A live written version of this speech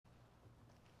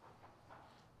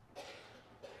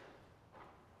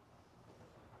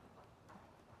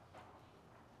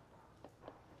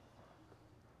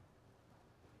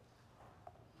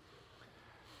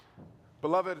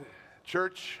Beloved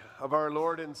Church of our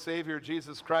Lord and Savior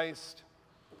Jesus Christ,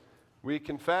 we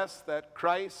confess that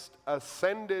Christ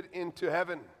ascended into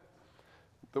heaven.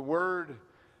 The word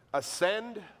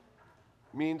ascend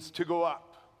means to go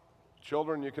up.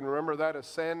 Children, you can remember that,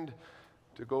 ascend,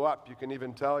 to go up. You can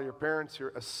even tell your parents you're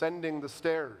ascending the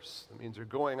stairs. That means you're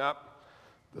going up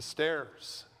the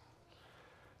stairs.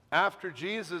 After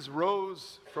Jesus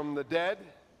rose from the dead,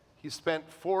 he spent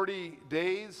 40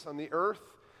 days on the earth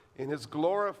in his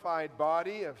glorified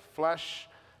body of flesh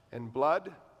and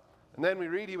blood. And then we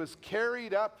read he was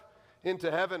carried up into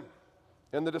heaven.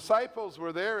 And the disciples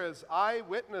were there as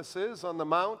eyewitnesses on the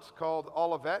mount called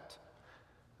Olivet.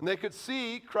 And they could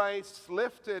see Christ's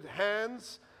lifted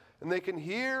hands, and they can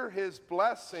hear his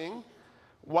blessing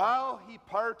while he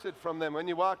parted from them. When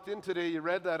you walked in today, you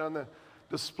read that on the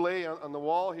display on the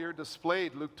wall here,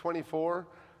 displayed, Luke 24,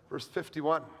 verse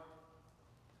 51.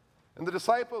 And the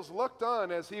disciples looked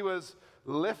on as he was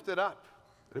lifted up.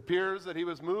 It appears that he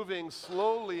was moving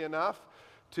slowly enough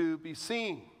to be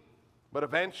seen. But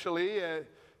eventually,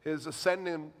 his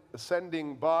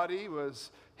ascending body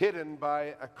was hidden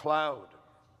by a cloud.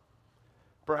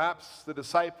 Perhaps the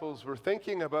disciples were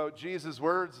thinking about Jesus'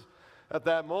 words at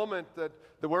that moment, that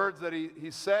the words that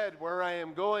he said, "Where I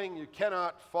am going, you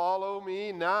cannot follow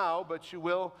me now, but you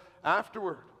will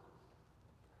afterward."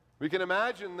 We can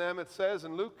imagine them, it says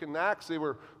in Luke and Acts, they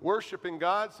were worshiping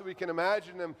God, so we can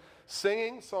imagine them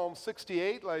singing Psalm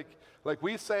 68 like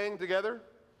we sang together.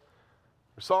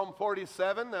 Or Psalm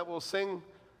 47 that we'll sing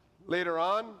later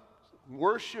on,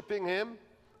 worshiping him.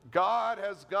 God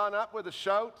has gone up with a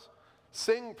shout.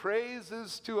 Sing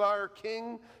praises to our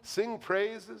King. Sing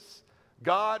praises.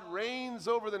 God reigns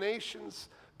over the nations.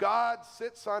 God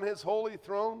sits on his holy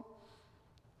throne.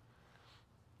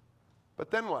 But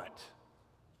then what?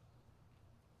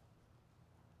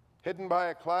 Hidden by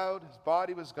a cloud, his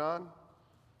body was gone.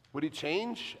 Would he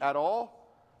change at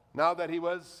all now that he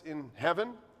was in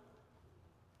heaven?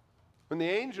 When the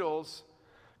angels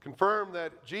confirmed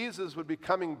that Jesus would be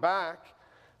coming back,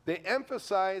 they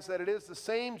emphasize that it is the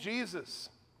same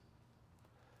Jesus.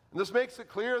 And this makes it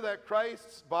clear that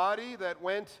Christ's body that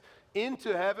went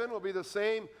into heaven will be the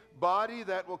same body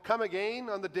that will come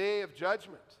again on the day of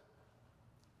judgment.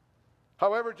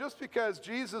 However, just because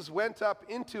Jesus went up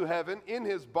into heaven in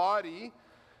his body,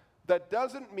 that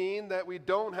doesn't mean that we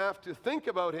don't have to think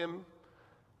about him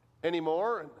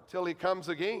anymore until he comes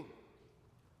again.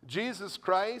 Jesus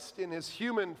Christ in his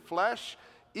human flesh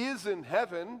is in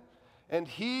heaven, and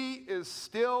he is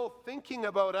still thinking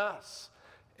about us.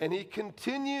 And he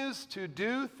continues to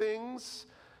do things,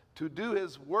 to do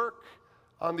his work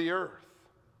on the earth.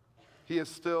 He is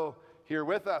still here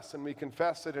with us, and we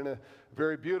confess it in a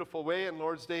very beautiful way in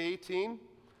Lord's Day 18,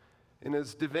 in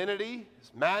his divinity,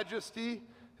 his majesty,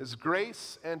 his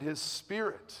grace, and his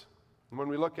spirit. And when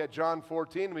we look at John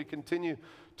 14, we continue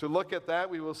to look at that,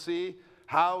 we will see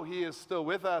how he is still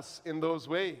with us in those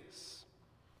ways.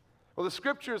 Well, the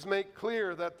scriptures make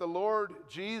clear that the Lord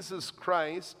Jesus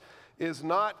Christ is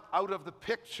not out of the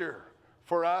picture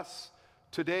for us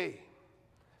today.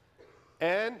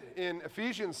 And in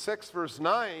Ephesians 6, verse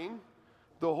 9,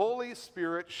 the Holy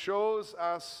Spirit shows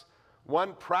us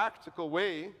one practical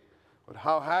way of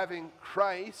how having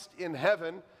Christ in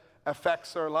heaven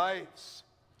affects our lives.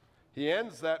 He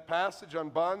ends that passage on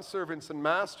bondservants and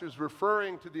masters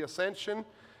referring to the ascension.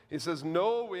 He says,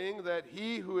 knowing that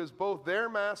he who is both their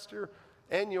master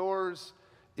and yours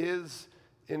is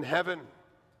in heaven.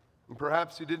 And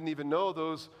perhaps you didn't even know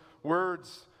those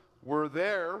words were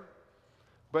there.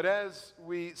 But as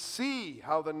we see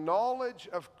how the knowledge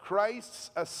of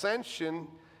Christ's ascension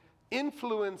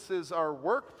influences our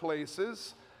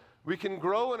workplaces, we can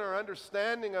grow in our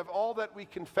understanding of all that we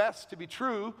confess to be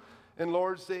true in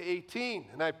Lord's Day 18.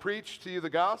 And I preach to you the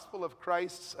gospel of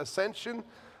Christ's ascension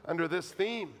under this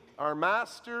theme. Our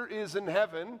Master is in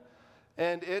heaven,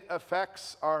 and it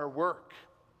affects our work.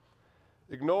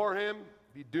 Ignore him,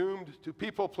 be doomed to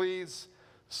people please,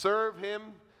 serve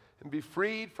him, and be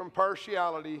freed from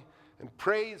partiality, and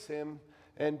praise him,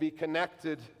 and be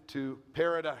connected to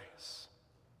paradise.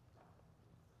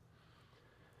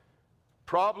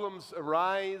 Problems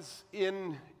arise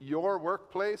in your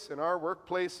workplace, in our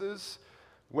workplaces,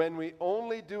 when we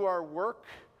only do our work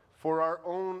for our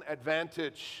own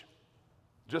advantage,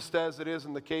 just as it is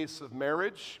in the case of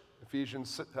marriage,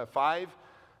 Ephesians 5,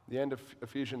 the end of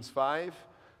Ephesians 5,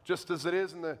 just as it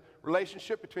is in the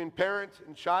relationship between parent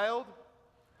and child.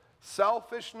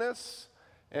 Selfishness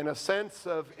and a sense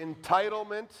of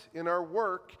entitlement in our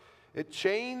work, it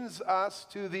chains us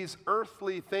to these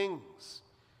earthly things.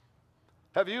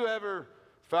 Have you ever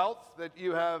felt that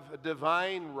you have a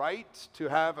divine right to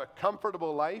have a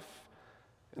comfortable life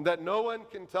and that no one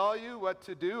can tell you what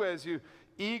to do as you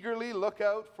eagerly look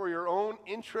out for your own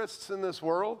interests in this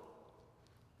world?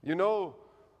 You know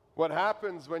what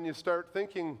happens when you start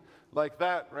thinking like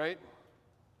that, right?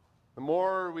 The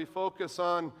more we focus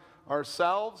on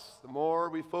ourselves, the more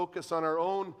we focus on our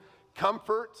own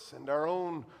comforts and our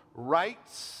own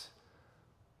rights,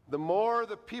 the more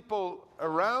the people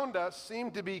around us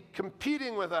seem to be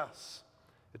competing with us.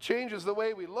 It changes the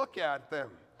way we look at them.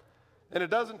 And it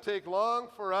doesn't take long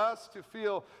for us to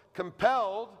feel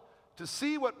compelled to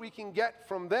see what we can get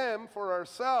from them for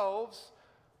ourselves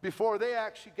before they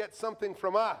actually get something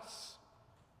from us.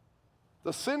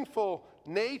 The sinful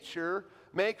nature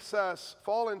makes us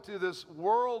fall into this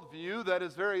worldview that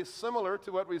is very similar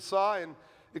to what we saw in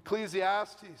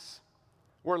Ecclesiastes,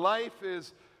 where life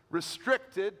is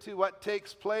restricted to what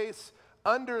takes place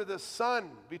under the sun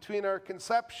between our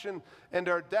conception and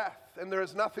our death, and there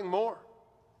is nothing more.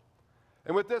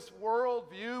 And with this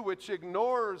worldview, which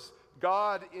ignores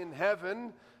God in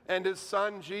heaven and His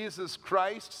Son Jesus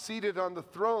Christ seated on the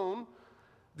throne,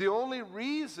 the only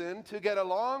reason to get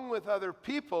along with other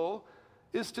people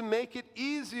is to make it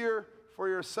easier for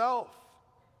yourself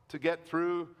to get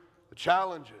through the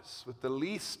challenges with the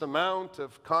least amount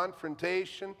of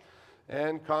confrontation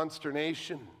and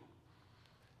consternation.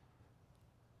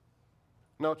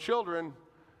 Now, children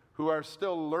who are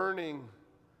still learning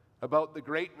about the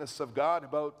greatness of God,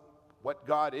 about what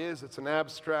God is, it's an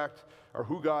abstract, or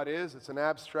who God is, it's an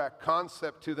abstract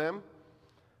concept to them.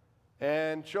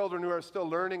 And children who are still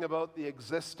learning about the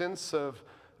existence of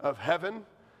heaven,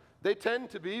 they tend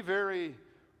to be very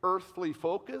earthly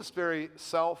focused, very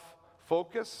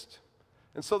self-focused.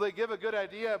 And so they give a good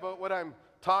idea about what I'm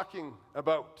talking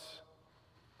about.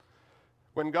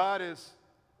 When God is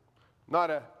not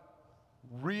a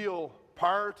real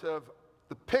part of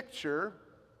the picture,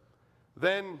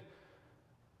 then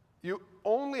you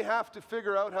only have to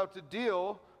figure out how to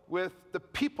deal with the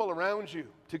people around you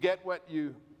to get what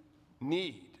you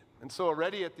need. And so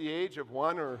already at the age of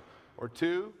 1 or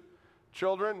 2,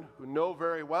 children who know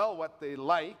very well what they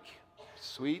like,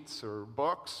 sweets or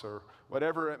books or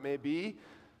whatever it may be,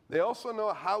 they also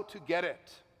know how to get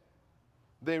it.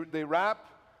 They wrap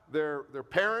their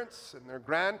parents and their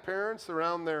grandparents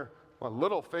around their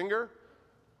little finger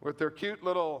with their cute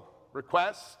little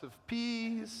request of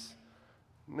peas,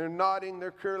 and they're nodding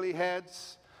their curly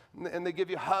heads, and they give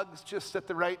you hugs just at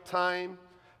the right time,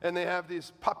 and they have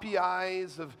these puppy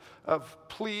eyes of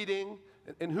pleading,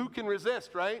 and who can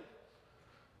resist, right?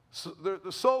 So they're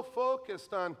so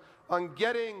focused on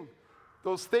getting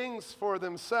those things for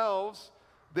themselves,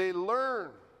 they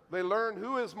learn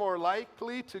who is more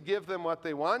likely to give them what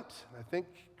they want. I think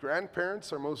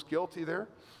grandparents are most guilty there.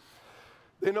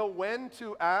 They know when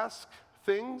to ask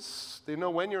things. They know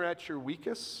when you're at your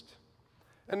weakest.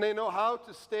 And they know how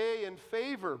to stay in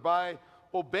favor by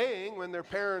obeying when their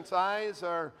parents' eyes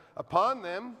are upon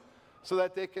them so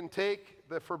that they can take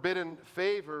the forbidden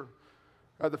favor,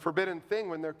 or the forbidden thing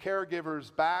when their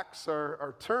caregivers' backs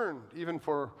are turned, even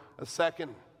for a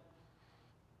second.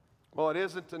 Well, it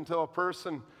isn't until a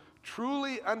person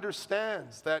truly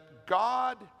understands that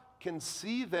God can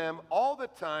see them all the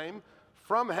time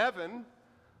from heaven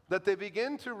that they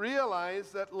begin to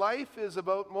realize that life is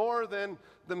about more than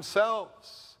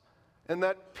themselves, and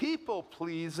that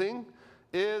people-pleasing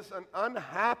is an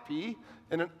unhappy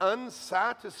and an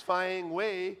unsatisfying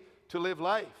way to live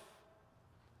life.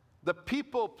 The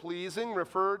people-pleasing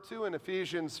referred to in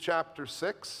Ephesians chapter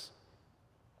 6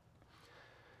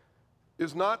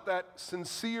 is not that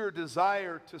sincere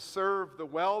desire to serve the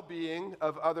well-being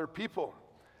of other people.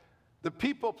 The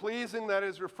people-pleasing that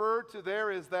is referred to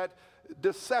there is that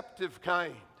deceptive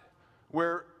kind,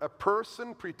 where a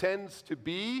person pretends to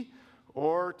be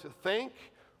or to think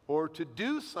or to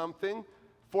do something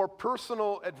for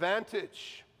personal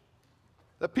advantage.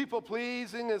 The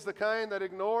people-pleasing is the kind that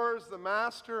ignores the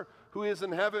master who is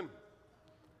in heaven,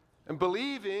 and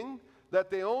believing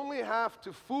that they only have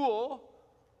to fool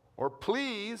or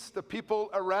please the people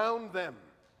around them.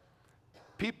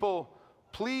 People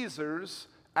pleasers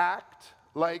act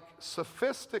like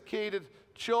sophisticated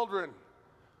children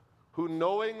who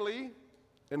knowingly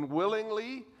and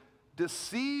willingly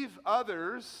deceive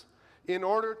others in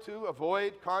order to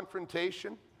avoid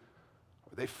confrontation.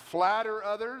 They flatter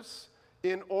others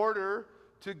in order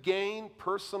to gain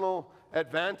personal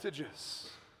advantages.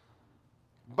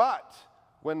 But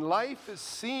when life is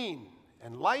seen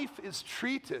and life is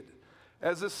treated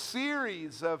as a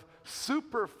series of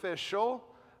superficial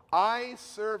eye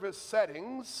service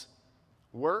settings,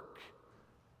 work,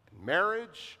 and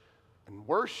marriage, and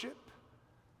worship,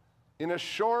 in a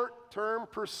short-term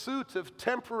pursuit of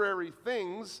temporary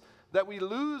things that we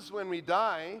lose when we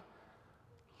die,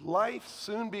 life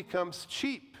soon becomes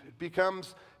cheap. It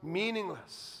becomes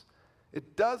meaningless.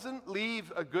 It doesn't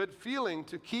leave a good feeling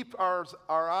to keep our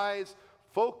eyes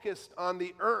focused on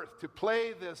the earth, to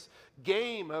play this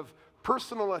game of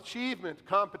personal achievement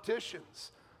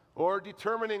competitions or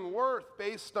determining worth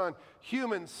based on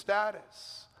human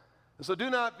status. And so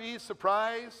do not be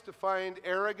surprised to find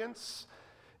arrogance,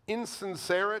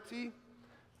 insincerity,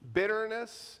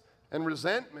 bitterness, and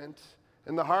resentment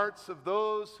in the hearts of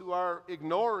those who are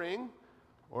ignoring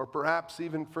or perhaps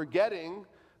even forgetting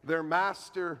their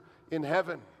Master in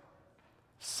heaven,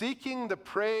 seeking the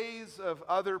praise of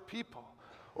other people,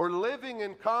 or living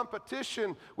in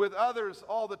competition with others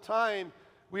all the time.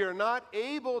 We are not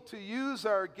able to use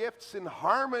our gifts in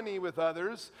harmony with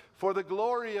others for the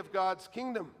glory of God's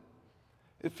kingdom.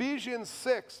 Ephesians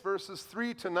 6, verses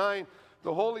 3 to 9,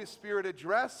 the Holy Spirit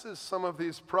addresses some of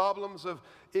these problems of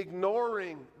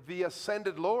ignoring the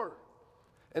ascended Lord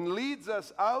and leads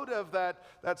us out of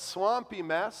that swampy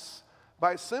mess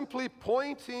by simply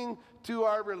pointing to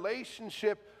our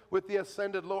relationship with the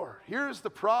ascended Lord. Here's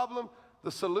the problem.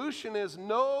 The solution is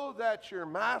know that your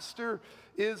Master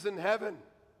is in heaven.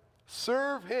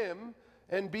 Serve him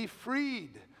and be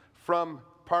freed from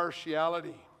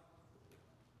partiality.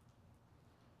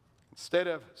 Instead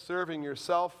of serving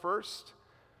yourself first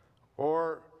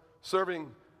or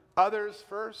serving others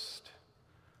first,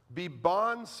 be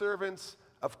bondservants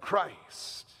of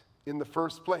Christ in the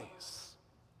first place.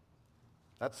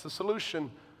 That's the solution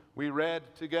we read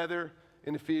together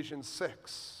in Ephesians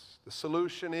 6. The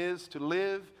solution is to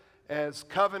live as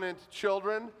covenant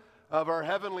children of our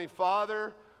Heavenly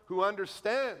Father who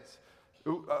understand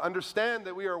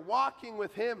that we are walking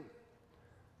with him.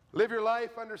 Live your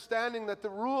life understanding that the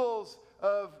rules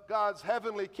of God's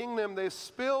heavenly kingdom, they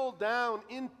spill down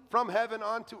from heaven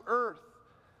onto earth.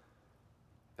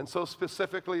 And so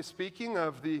specifically speaking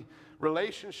of the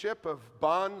relationship of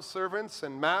bondservants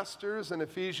and masters in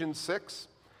Ephesians 6,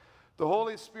 the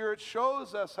Holy Spirit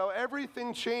shows us how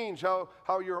everything changes,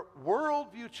 how your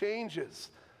worldview changes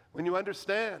when you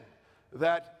understand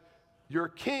that your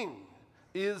King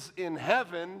is in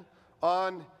heaven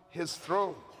on his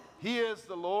throne. He is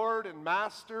the Lord and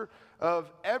Master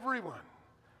of everyone.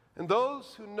 And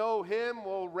those who know him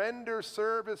will render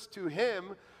service to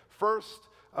him first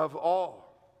of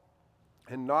all,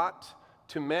 and not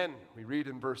to men. We read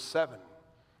in verse 7.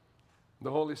 The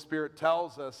Holy Spirit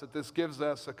tells us that this gives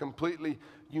us a completely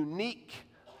unique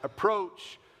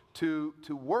approach to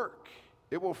work.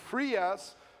 It will free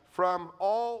us from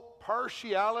all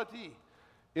partiality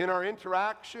in our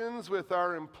interactions with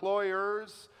our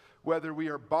employers, whether we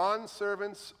are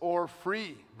bondservants or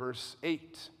free. Verse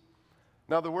 8.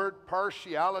 Now the word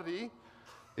partiality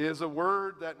is a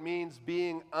word that means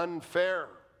being unfair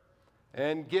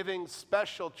and giving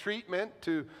special treatment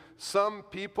to some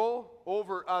people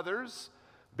over others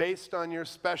based on your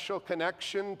special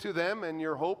connection to them and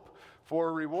your hope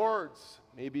for rewards.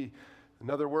 Maybe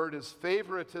another word is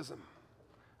favoritism.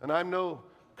 And I'm no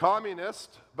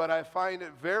communist, but I find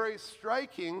it very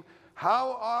striking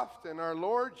how often our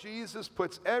Lord Jesus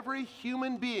puts every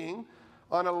human being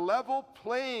on a level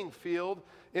playing field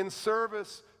in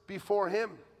service before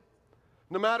him.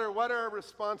 No matter what our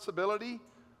responsibility,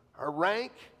 our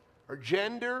rank, our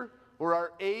gender, or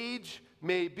our age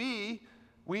may be,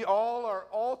 we all are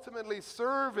ultimately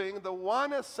serving the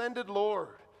one ascended Lord,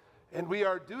 and we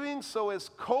are doing so as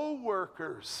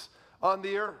co-workers on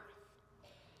the earth.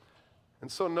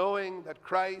 And so knowing that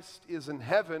Christ is in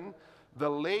heaven, the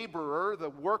laborer, the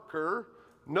worker,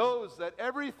 knows that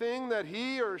everything that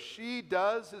he or she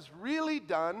does is really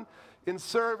done in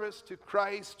service to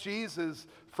Christ Jesus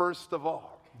first of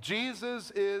all.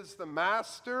 Jesus is the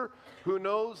master who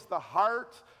knows the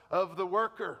heart of the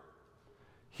worker.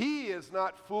 He is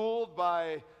not fooled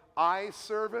by eye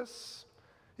service.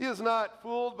 He is not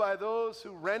fooled by those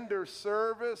who render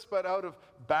service but out of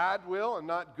bad will and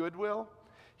not goodwill.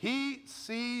 He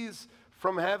sees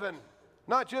from heaven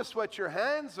not just what your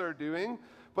hands are doing,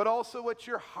 but also what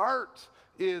your heart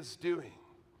is doing.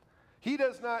 He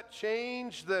does not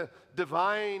change the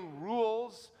divine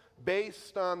rules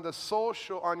based on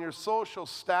your social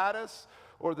status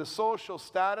or the social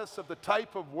status of the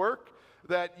type of work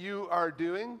that you are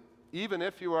doing, even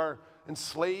if you are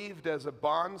enslaved as a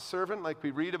bondservant like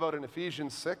we read about in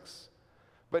Ephesians 6.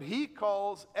 But he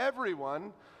calls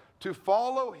everyone to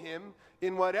follow him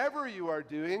in whatever you are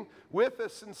doing with a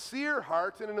sincere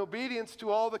heart and in obedience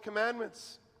to all the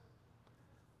commandments.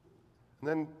 And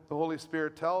then the Holy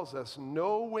Spirit tells us,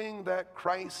 knowing that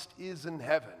Christ is in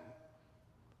heaven,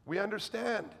 we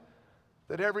understand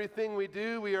that everything we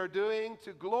do, we are doing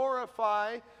to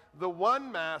glorify the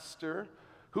one master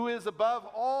who is above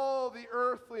all the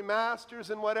earthly masters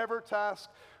in whatever task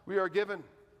we are given.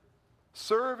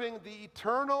 Serving the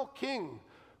eternal King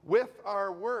with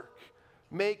our work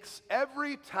makes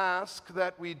every task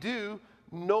that we do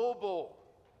noble.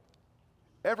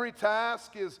 Every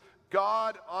task is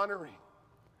God-honoring.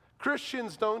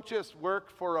 Christians don't just work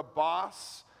for a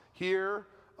boss here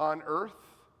on earth,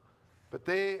 but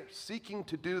they are seeking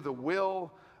to do the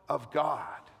will of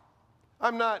God.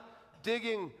 I'm not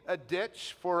digging a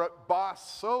ditch for a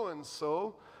boss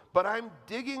so-and-so, but I'm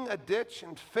digging a ditch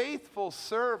in faithful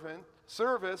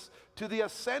service to the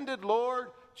ascended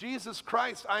Lord Jesus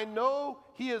Christ. I know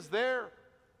He is there.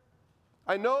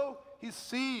 I know He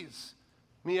sees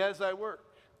me as I work.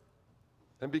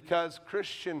 And because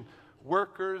Christian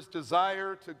workers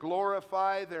desire to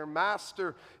glorify their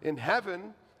Master in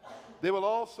heaven, they will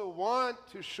also want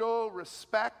to show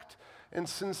respect and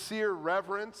sincere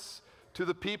reverence to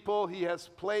the people He has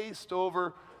placed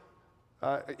over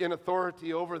in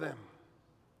authority over them.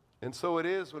 And so it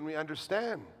is when we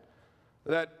understand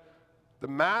that the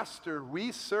Master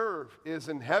we serve is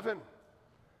in heaven.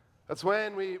 That's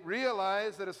when we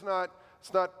realize that it's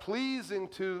not pleasing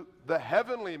to the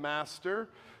heavenly Master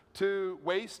to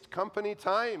waste company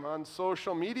time on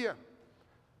social media,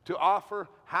 to offer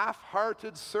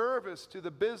half-hearted service to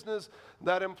the business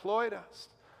that employed us,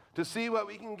 to see what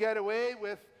we can get away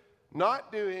with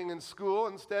not doing in school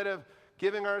instead of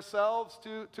giving ourselves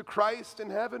to Christ in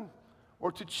heaven,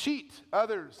 or to cheat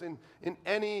others in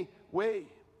any way.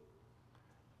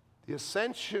 The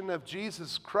ascension of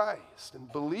Jesus Christ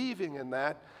and believing in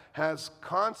that has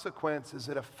consequences.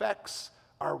 It affects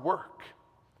our work.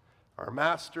 Our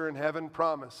Master in heaven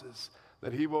promises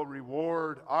that He will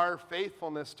reward our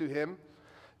faithfulness to Him,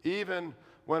 even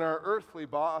when our earthly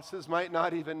bosses might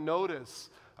not even notice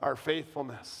our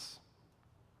faithfulness.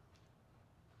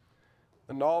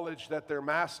 The knowledge that their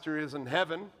Master is in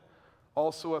heaven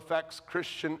also affects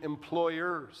Christian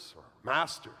employers or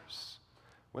masters.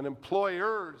 When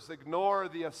employers ignore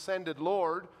the ascended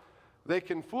Lord, they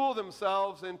can fool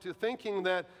themselves into thinking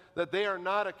that they are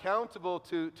not accountable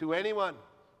to anyone.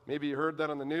 Maybe you heard that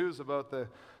on the news about the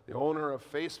owner of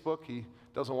Facebook. He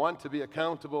doesn't want to be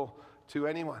accountable to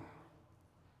anyone.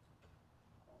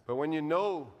 But when you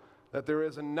know that there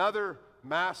is another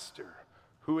Master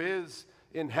who is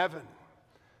in heaven,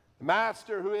 the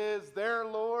Master who is their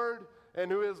Lord and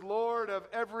who is Lord of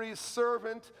every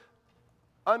servant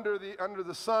under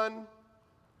the sun,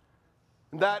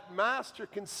 that Master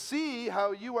can see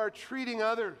how you are treating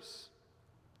others,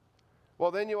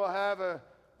 well, then you will have a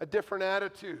different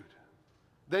attitude.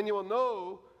 Then you will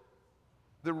know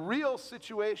the real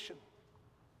situation.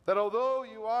 That although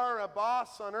you are a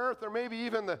boss on earth, or maybe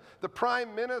even the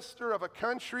prime minister of a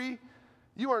country,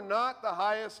 you are not the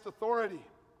highest authority.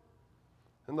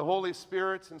 And the Holy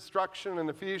Spirit's instruction in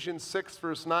Ephesians 6,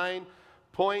 verse 9,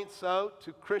 points out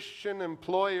to Christian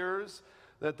employers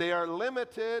that they are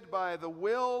limited by the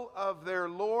will of their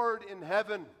Lord in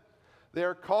heaven. They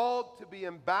are called to be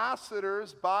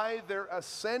ambassadors by their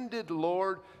ascended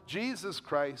Lord, Jesus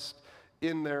Christ,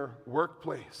 in their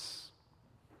workplace.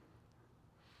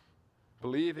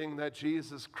 Believing that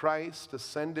Jesus Christ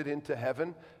ascended into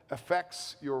heaven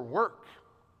affects your work.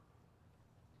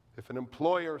 If an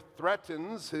employer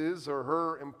threatens his or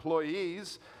her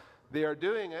employees, they are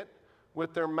doing it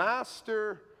with their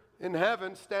Master in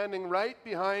heaven standing right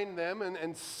behind them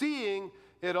and seeing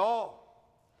it all.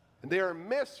 And they are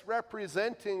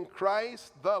misrepresenting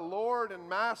Christ, the Lord and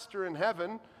Master in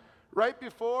heaven, right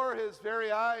before His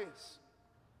very eyes.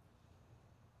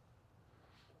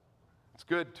 It's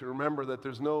good to remember that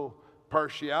there's no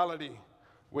partiality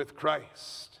with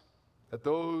Christ, that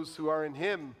those who are in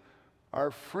Him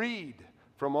are freed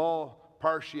from all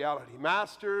partiality.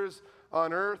 Masters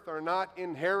on earth are not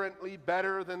inherently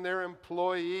better than their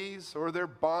employees or their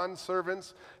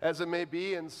bondservants, as it may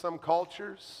be in some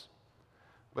cultures,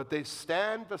 but they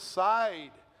stand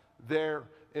beside their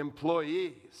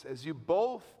employees as you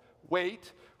both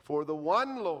wait for the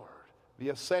one Lord, the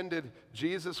ascended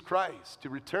Jesus Christ, to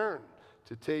return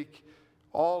to take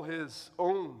all His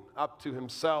own up to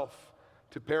Himself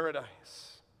to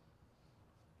paradise.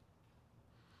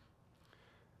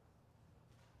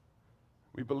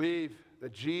 We believe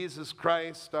that Jesus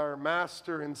Christ, our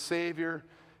Master and Savior,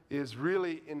 is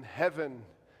really in heaven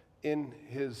in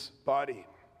His body.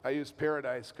 I use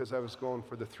paradise because I was going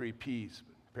for the 3 Ps.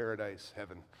 Paradise,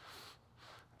 heaven.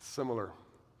 It's similar.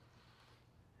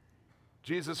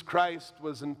 Jesus Christ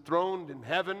was enthroned in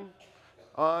heaven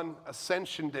on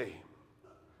Ascension Day.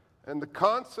 And the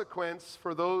consequence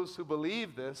for those who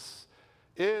believe this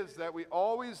is that we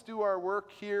always do our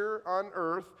work here on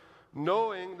earth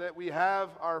knowing that we have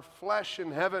our flesh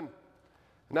in heaven.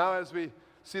 Now, as we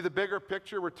see the bigger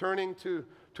picture, we're turning to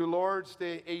Lord's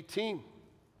Day 18.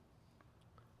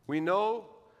 We know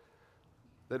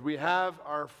that we have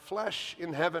our flesh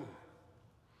in heaven.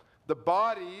 The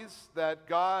bodies that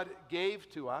God gave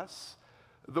to us,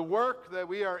 the work that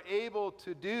we are able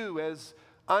to do as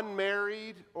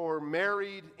unmarried or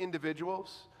married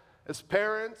individuals, as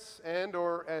parents and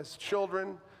or as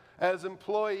children, as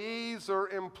employees or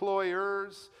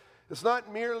employers, it's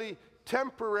not merely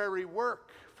temporary work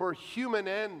for human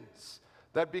ends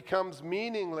that becomes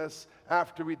meaningless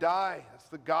after we die. It's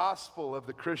the gospel of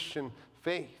the Christian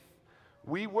faith.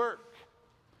 We work,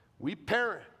 we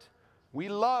parent, we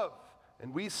love,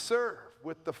 and we serve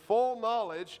with the full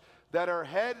knowledge that our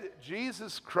head,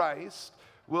 Jesus Christ,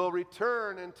 will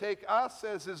return and take us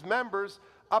as his members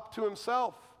up to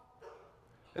himself.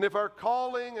 And if our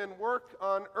calling and work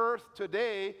on earth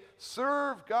today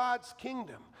serve God's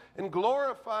kingdom and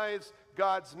glorifies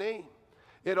God's name,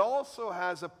 it also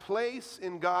has a place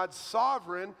in God's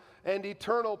sovereign and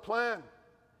eternal plan.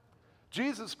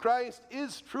 Jesus Christ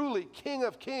is truly King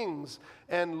of kings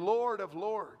and Lord of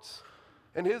lords,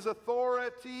 and his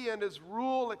authority and his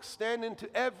rule extend into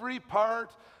every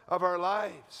part of our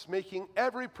lives, making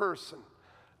every person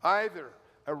either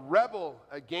a rebel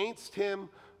against him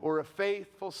or a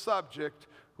faithful subject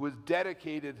who is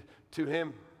dedicated to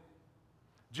him.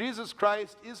 Jesus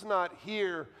Christ is not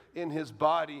here in his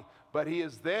body, but he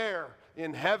is there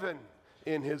in heaven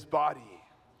in his body.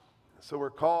 So we're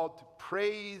called to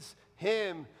praise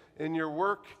him in your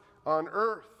work on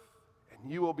earth,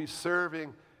 and you will be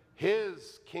serving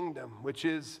his kingdom, which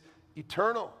is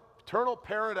eternal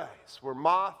paradise where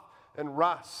moth and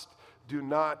rust do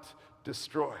not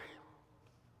destroy.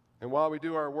 And while we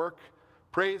do our work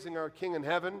praising our King in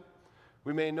heaven,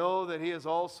 we may know that he is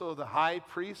also the high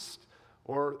priest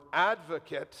or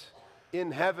advocate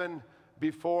in heaven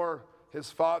before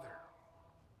his Father.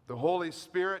 The Holy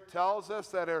Spirit tells us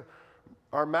that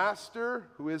our Master,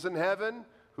 who is in heaven,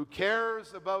 who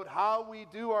cares about how we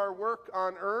do our work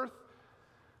on earth,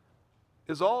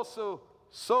 is also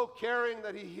so caring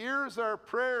that he hears our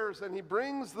prayers and he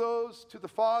brings those to the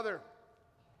Father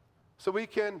so we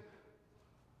can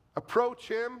approach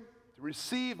him to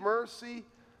receive mercy,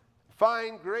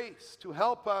 find grace to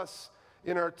help us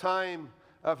in our time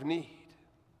of need.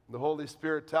 The Holy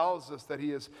Spirit tells us that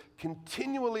he is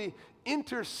continually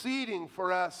interceding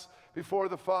for us before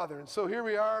the Father. And so here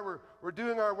we are, we're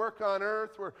doing our work on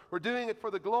earth, we're doing it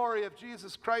for the glory of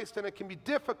Jesus Christ, and it can be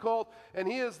difficult, and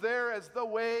he is there as the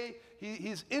way,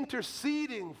 he's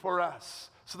interceding for us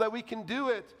so that we can do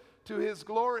it to his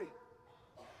glory.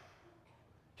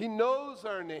 He knows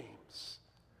our names.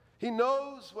 He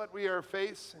knows what we are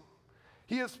facing.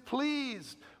 He is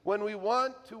pleased when we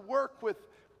want to work with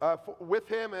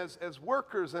him as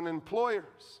workers and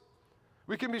employers.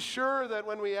 We can be sure that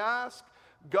when we ask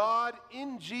God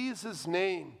in Jesus'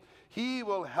 name, he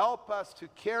will help us to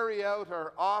carry out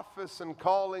our office and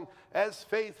calling as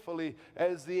faithfully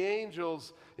as the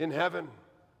angels in heaven.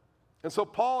 And so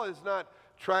Paul is not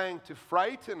trying to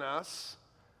frighten us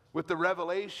with the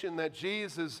revelation that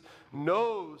Jesus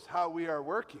knows how we are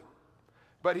working,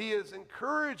 but he is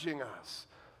encouraging us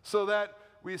so that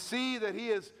we see that he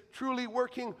is truly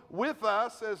working with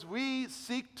us as we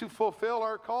seek to fulfill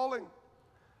our calling.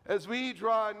 As we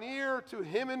draw near to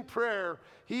him in prayer,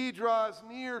 he draws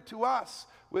near to us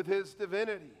with his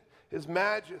divinity, his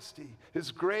majesty,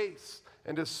 his grace,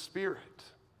 and his spirit.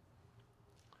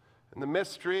 And the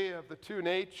mystery of the two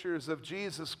natures of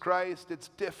Jesus Christ, it's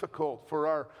difficult for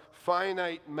our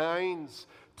finite minds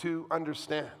to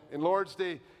understand. In Lord's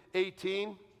Day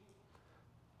 18,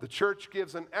 the church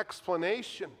gives an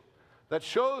explanation that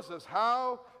shows us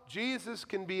how Jesus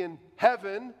can be in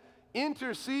heaven,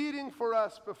 interceding for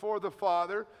us before the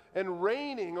Father and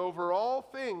reigning over all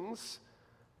things,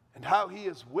 and how he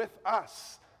is with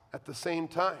us at the same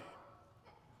time.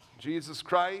 Jesus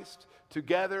Christ,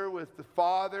 together with the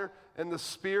Father and the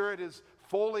Spirit, is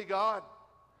fully God.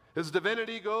 His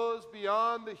divinity goes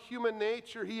beyond the human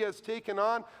nature he has taken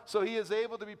on, so he is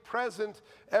able to be present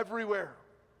everywhere.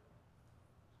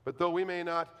 But though we may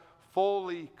not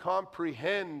fully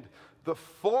comprehend the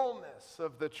fullness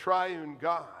of the triune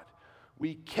God,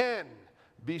 we can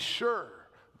be sure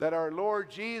that our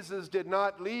Lord Jesus did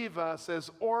not leave us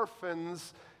as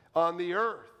orphans on the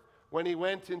earth when he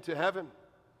went into heaven.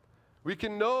 We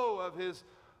can know of his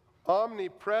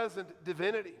omnipresent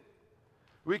divinity.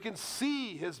 We can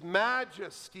see His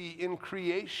majesty in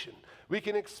creation. We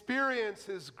can experience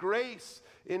His grace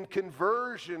in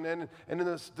conversion and in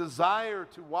this desire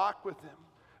to walk with Him.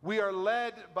 We are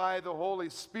led by the Holy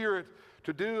Spirit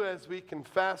to do as we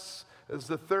confess as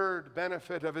the third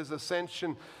benefit of His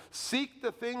ascension. Seek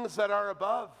the things that are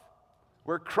above,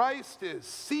 where Christ is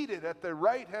seated at the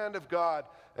right hand of God,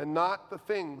 and not the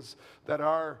things that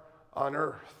are on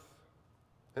earth.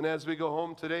 And as we go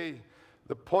home today,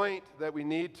 the point that we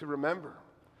need to remember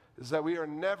is that we are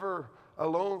never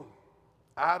alone.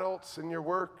 Adults in your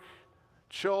work,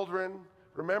 children,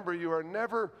 remember, you are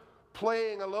never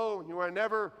playing alone. You are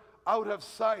never out of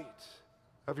sight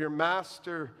of your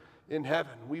Master in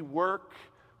heaven. We work,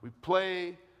 we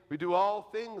play, we do all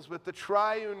things with the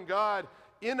triune God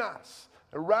in us,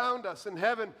 around us in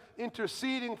heaven,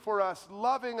 interceding for us,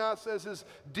 loving us as His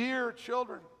dear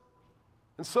children.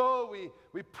 And so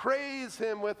we praise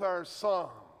Him with our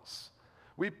songs.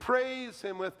 We praise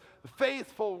Him with the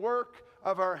faithful work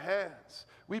of our hands.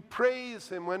 We praise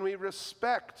Him when we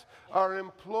respect our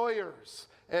employers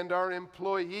and our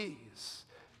employees.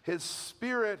 His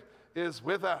Spirit is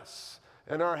with us,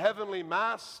 and our Heavenly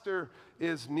Master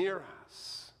is near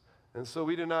us. And so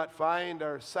we do not find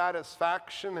our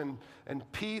satisfaction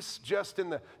and peace just in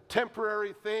the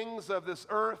temporary things of this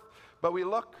earth, but we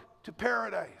look to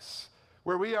paradise,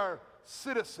 where we are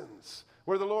citizens,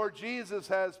 where the Lord Jesus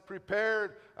has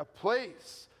prepared a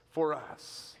place for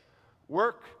us.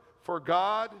 Work for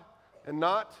God and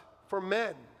not for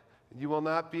men. You will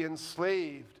not be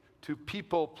enslaved to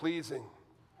people-pleasing.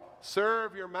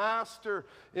 Serve your Master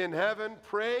in heaven,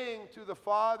 praying to the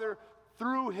Father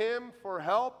through Him for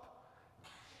help,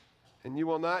 and you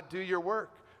will not do your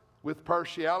work with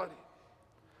partiality.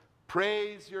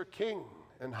 Praise your King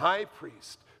and High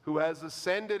Priest who has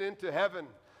ascended into heaven,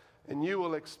 and you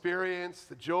will experience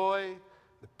the joy,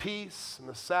 the peace, and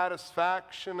the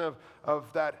satisfaction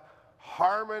of that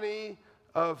harmony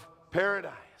of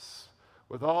paradise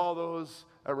with all those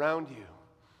around you.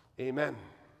 Amen.